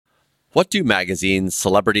What do magazines,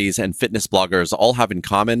 celebrities, and fitness bloggers all have in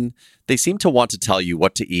common? They seem to want to tell you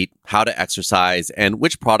what to eat, how to exercise, and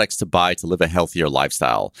which products to buy to live a healthier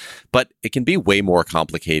lifestyle. But it can be way more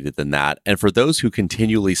complicated than that, and for those who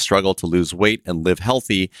continually struggle to lose weight and live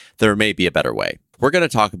healthy, there may be a better way. We're going to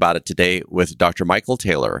talk about it today with Dr. Michael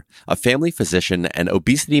Taylor, a family physician and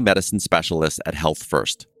obesity medicine specialist at Health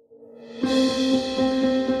First.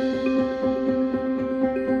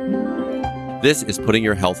 This is Putting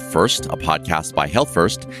Your Health First, a podcast by Health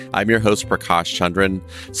First. I'm your host, Prakash Chandran.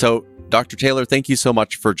 So, Dr. Taylor, thank you so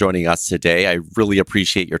much for joining us today. I really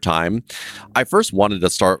appreciate your time. I first wanted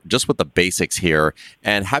to start just with the basics here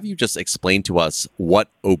and have you just explain to us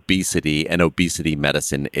what obesity and obesity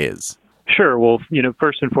medicine is. Sure. Well,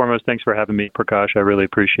 first and foremost, thanks for having me, Prakash. I really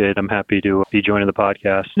appreciate it. I'm happy to be joining the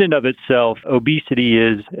podcast. In and of itself, obesity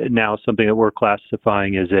is now something that we're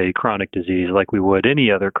classifying as a chronic disease like we would any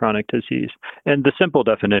other chronic disease. And the simple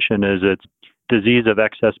definition is it's disease of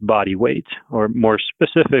excess body weight, or more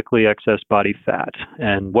specifically, excess body fat.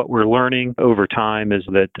 And what we're learning over time is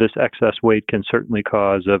that this excess weight can certainly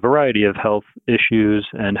cause a variety of health issues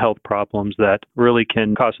and health problems that really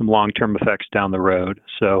can cause some long-term effects down the road.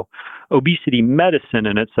 So obesity medicine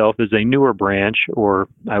in itself is a newer branch, or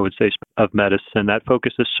I would say, of medicine that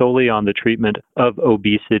focuses solely on the treatment of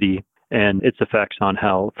obesity and its effects on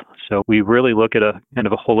health. So we really look at a kind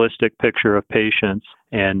of a holistic picture of patients,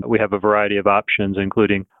 and we have a variety of options,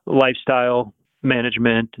 including lifestyle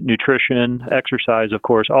management, nutrition, exercise, of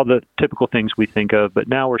course, all the typical things we think of. But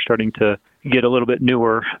now we're starting to get a little bit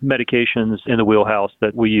newer medications in the wheelhouse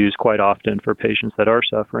that we use quite often for patients that are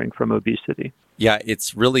suffering from obesity. Yeah,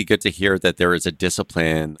 it's really good to hear that there is a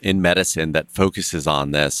discipline in medicine that focuses on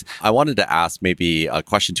this. I wanted to ask maybe a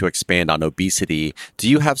question to expand on obesity. Do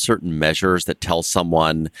you have certain measures that tell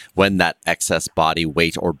someone when that excess body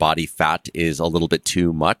weight or body fat is a little bit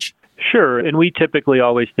too much? Sure. And we typically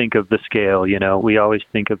always think of the scale. We always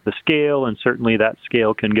think of the scale, and certainly that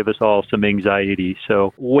scale can give us all some anxiety.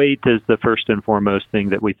 So weight is the first and foremost thing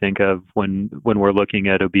that we think of when we're looking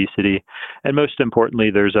at obesity. And most importantly,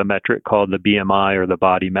 there's a metric called the BMI, or the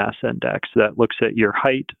body mass index, that looks at your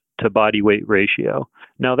height to body weight ratio.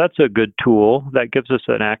 Now, that's a good tool that gives us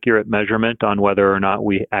an accurate measurement on whether or not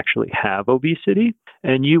we actually have obesity.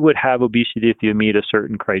 And you would have obesity if you meet a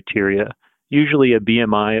certain criteria. Usually a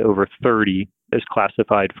BMI over 30 is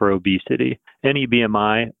classified for obesity. Any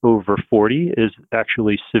BMI over 40 is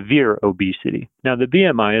actually severe obesity. Now, the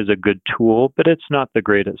BMI is a good tool, but it's not the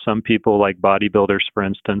greatest. Some people, like bodybuilders, for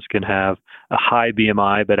instance, can have a high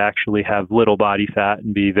BMI but actually have little body fat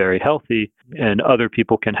and be very healthy. And other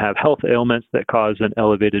people can have health ailments that cause an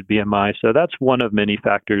elevated BMI. So that's one of many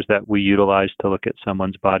factors that we utilize to look at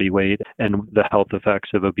someone's body weight and the health effects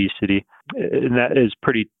of obesity. And that is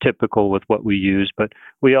pretty typical with what we use. But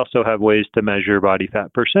we also have ways to measure body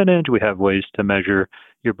fat percentage. We have ways to measure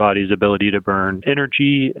your body's ability to burn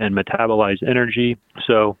energy and metabolize energy.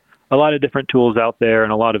 So a lot of different tools out there,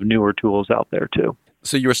 and a lot of newer tools out there too.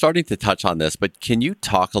 So you were starting to touch on this, but can you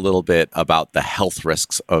talk a little bit about the health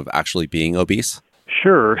risks of actually being obese?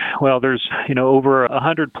 Sure. Well, there's, over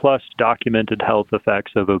 100 plus documented health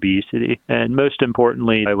effects of obesity. And most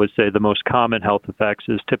importantly, I would say the most common health effects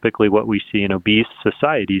is typically what we see in obese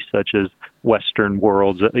societies, such as Western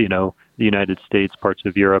worlds, the United States, parts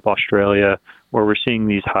of Europe, Australia, where we're seeing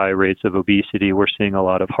these high rates of obesity. We're seeing a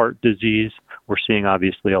lot of heart disease. We're seeing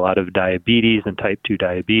obviously a lot of diabetes and type 2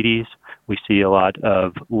 diabetes. We see a lot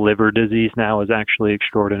of liver disease now is actually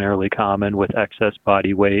extraordinarily common with excess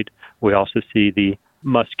body weight. We also see the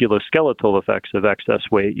musculoskeletal effects of excess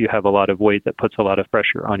weight. You have a lot of weight that puts a lot of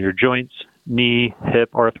pressure on your joints, knee,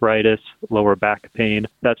 hip arthritis, lower back pain.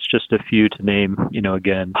 That's just a few to name,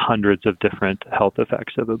 again, hundreds of different health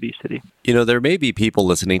effects of obesity. There may be people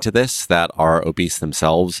listening to this that are obese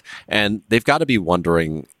themselves, and they've got to be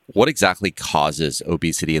wondering, what exactly causes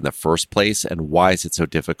obesity in the first place, and why is it so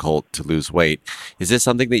difficult to lose weight? Is this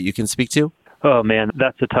something that you can speak to? Oh, man,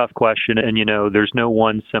 that's a tough question. And, there's no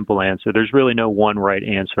one simple answer. There's really no one right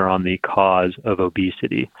answer on the cause of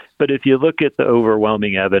obesity. But if you look at the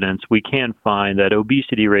overwhelming evidence, we can find that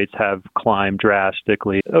obesity rates have climbed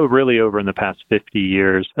drastically, really over in the past 50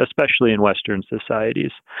 years, especially in Western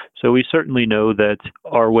societies. So we certainly know that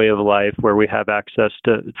our way of life, where we have access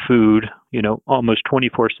to food, almost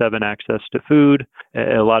 24/7 access to food,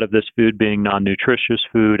 a lot of this food being non-nutritious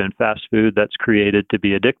food and fast food that's created to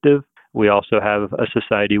be addictive. We also have a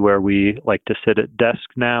society where we like to sit at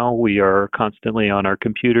desks now. We are constantly on our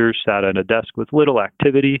computers, sat at a desk with little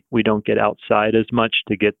activity. We don't get outside as much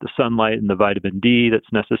to get the sunlight and the vitamin D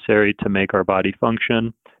that's necessary to make our body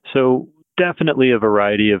function. So definitely a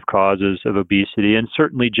variety of causes of obesity, and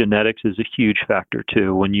certainly genetics is a huge factor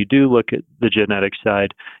too. When you do look at the genetic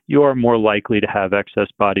side, you are more likely to have excess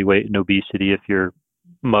body weight and obesity if your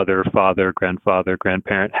mother, father, grandfather,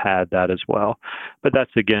 grandparent had that as well. But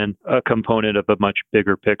that's, again, a component of a much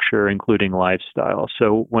bigger picture, including lifestyle.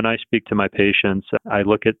 So when I speak to my patients, I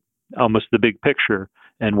look at almost the big picture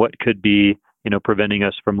and what could be, preventing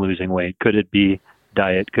us from losing weight. Could it be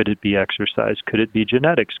diet? Could it be exercise? Could it be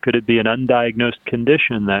genetics? Could it be an undiagnosed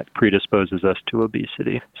condition that predisposes us to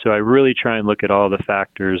obesity? So I really try and look at all the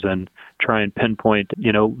factors and try and pinpoint,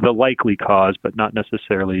 the likely cause, but not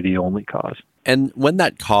necessarily the only cause. And when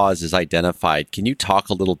that cause is identified, can you talk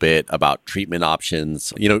a little bit about treatment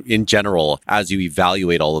options, in general, as you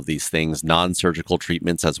evaluate all of these things, non-surgical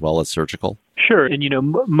treatments as well as surgical? Sure. And,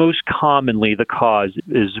 most commonly the cause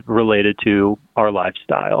is related to our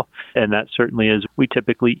lifestyle. And that certainly is we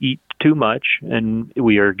typically eat too much, and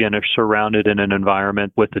we are, again, surrounded in an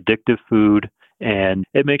environment with addictive food, and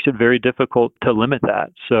it makes it very difficult to limit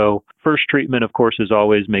that. So first treatment, of course, is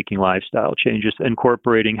always making lifestyle changes,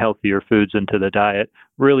 incorporating healthier foods into the diet,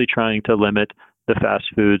 really trying to limit the fast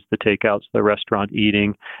foods, the takeouts, the restaurant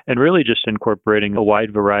eating, and really just incorporating a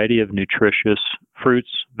wide variety of nutritious fruits,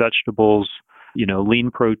 vegetables, lean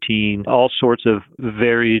protein, all sorts of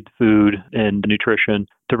varied food and nutrition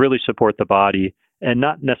to really support the body, and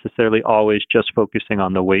not necessarily always just focusing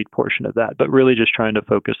on the weight portion of that, but really just trying to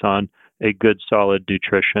focus on a good, solid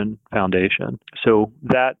nutrition foundation. So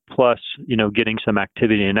that plus, getting some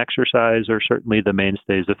activity and exercise are certainly the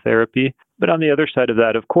mainstays of therapy. But on the other side of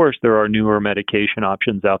that, of course, there are newer medication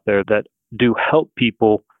options out there that do help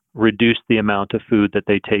people reduce the amount of food that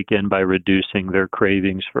they take in by reducing their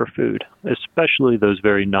cravings for food, especially those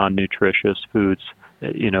very non-nutritious foods.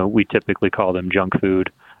 We typically call them junk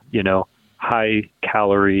food, high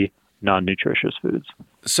calorie, non-nutritious foods.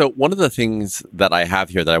 So one of the things that I have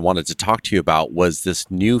here that I wanted to talk to you about was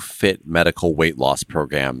this new Fit medical weight loss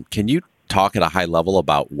program. Can you talk at a high level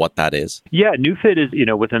about what that is? Yeah, NewFit is,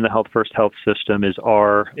 within the Health First Health system, is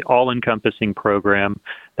our all-encompassing program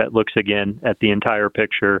that looks, again, at the entire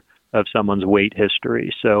picture of someone's weight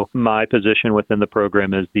history. So my position within the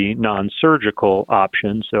program is the non-surgical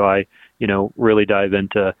option. So I, really dive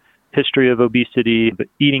into history of obesity,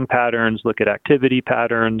 eating patterns, look at activity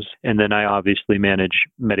patterns, and then I obviously manage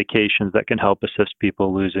medications that can help assist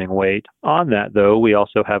people losing weight. On that, though, we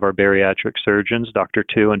also have our bariatric surgeons, Dr.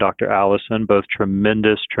 Tu and Dr. Allison, both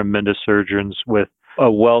tremendous surgeons with a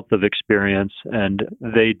wealth of experience, and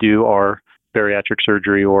they do our bariatric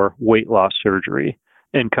surgery or weight loss surgery.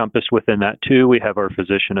 Encompassed within that, too, we have our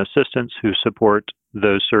physician assistants who support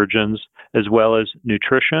those surgeons, as well as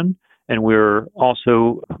nutrition. And we're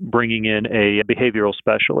also bringing in a behavioral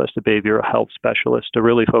specialist, a behavioral health specialist, to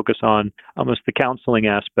really focus on almost the counseling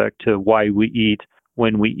aspect to why we eat,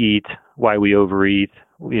 when we eat, why we overeat,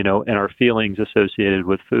 and our feelings associated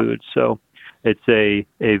with food. So it's a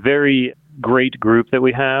very great group that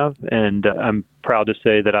we have, and I'm proud to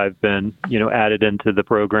say that I've been, added into the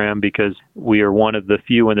program because we are one of the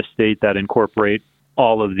few in the state that incorporate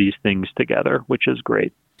all of these things together, which is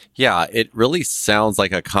great. Yeah, it really sounds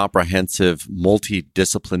like a comprehensive,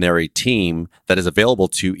 multidisciplinary team that is available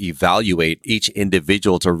to evaluate each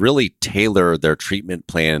individual to really tailor their treatment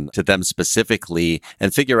plan to them specifically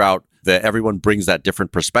and figure out that everyone brings that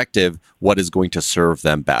different perspective, what is going to serve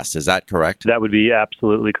them best. Is that correct? That would be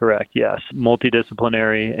absolutely correct, yes.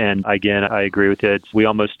 Multidisciplinary, and again, I agree with it. We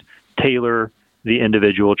almost tailor the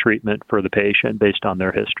individual treatment for the patient based on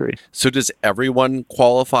their history. So does everyone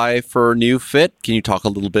qualify for NewFit? Can you talk a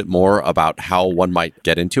little bit more about how one might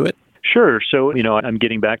get into it? Sure. So, I'm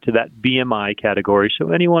getting back to that BMI category.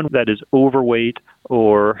 So anyone that is overweight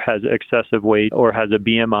or has excessive weight or has a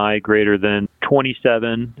BMI greater than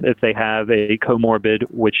 27, if they have a comorbid,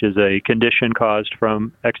 which is a condition caused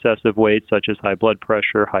from excessive weight, such as high blood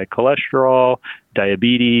pressure, high cholesterol,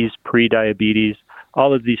 diabetes, prediabetes,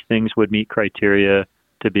 all of these things would meet criteria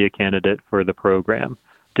to be a candidate for the program.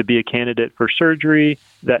 To be a candidate for surgery,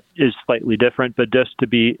 that is slightly different, but just to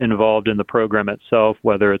be involved in the program itself,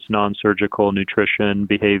 whether it's non-surgical, nutrition,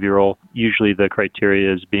 behavioral, usually the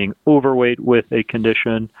criteria is being overweight with a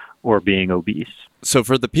condition or being obese. So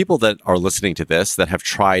for the people that are listening to this that have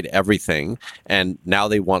tried everything and now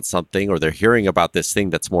they want something or they're hearing about this thing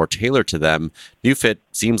that's more tailored to them, NewFit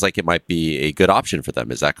seems like it might be a good option for them.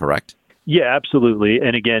 Is that correct? Yeah, absolutely.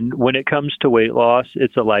 And again, when it comes to weight loss,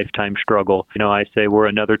 it's a lifetime struggle. I say we're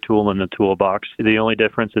another tool in the toolbox. The only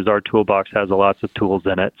difference is our toolbox has lots of tools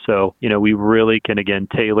in it. So, we really can, again,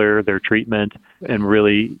 tailor their treatment and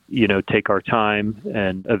really, take our time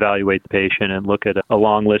and evaluate the patient and look at a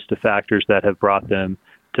long list of factors that have brought them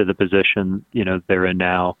to the position, they're in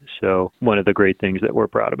now. So one of the great things that we're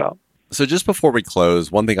proud about. So just before we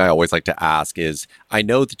close, one thing I always like to ask is, I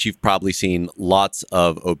know that you've probably seen lots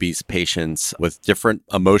of obese patients with different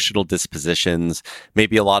emotional dispositions.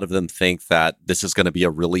 Maybe a lot of them think that this is going to be a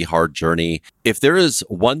really hard journey. If there is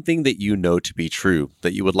one thing that you know to be true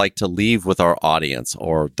that you would like to leave with our audience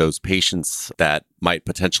or those patients that might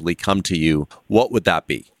potentially come to you, what would that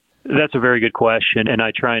be? That's a very good question, and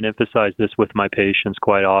I try and emphasize this with my patients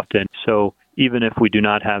quite often. So even if we do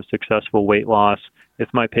not have successful weight loss, if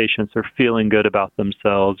my patients are feeling good about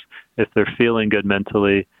themselves, if they're feeling good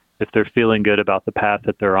mentally, if they're feeling good about the path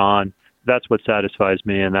that they're on, that's what satisfies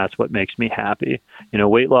me and that's what makes me happy.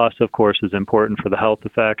 Weight loss, of course, is important for the health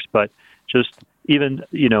effects, but just even,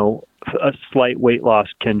 a slight weight loss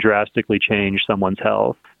can drastically change someone's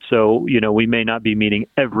health. So, we may not be meeting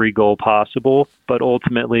every goal possible, but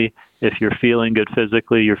ultimately, if you're feeling good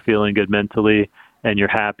physically, you're feeling good mentally, and you're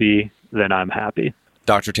happy, then I'm happy.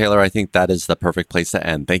 Dr. Taylor, I think that is the perfect place to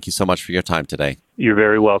end. Thank you so much for your time today. You're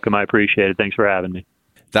very welcome. I appreciate it. Thanks for having me.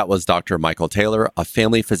 That was Dr. Michael Taylor, a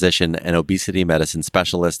family physician and obesity medicine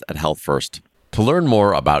specialist at Health First. To learn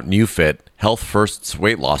more about NewFit, Health First's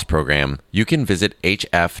weight loss program, you can visit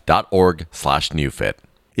hf.org/newfit.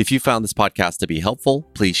 If you found this podcast to be helpful,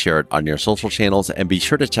 please share it on your social channels and be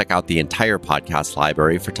sure to check out the entire podcast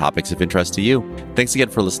library for topics of interest to you. Thanks again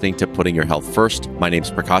for listening to Putting Your Health First. My name's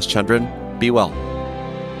Prakash Chandran. Be well.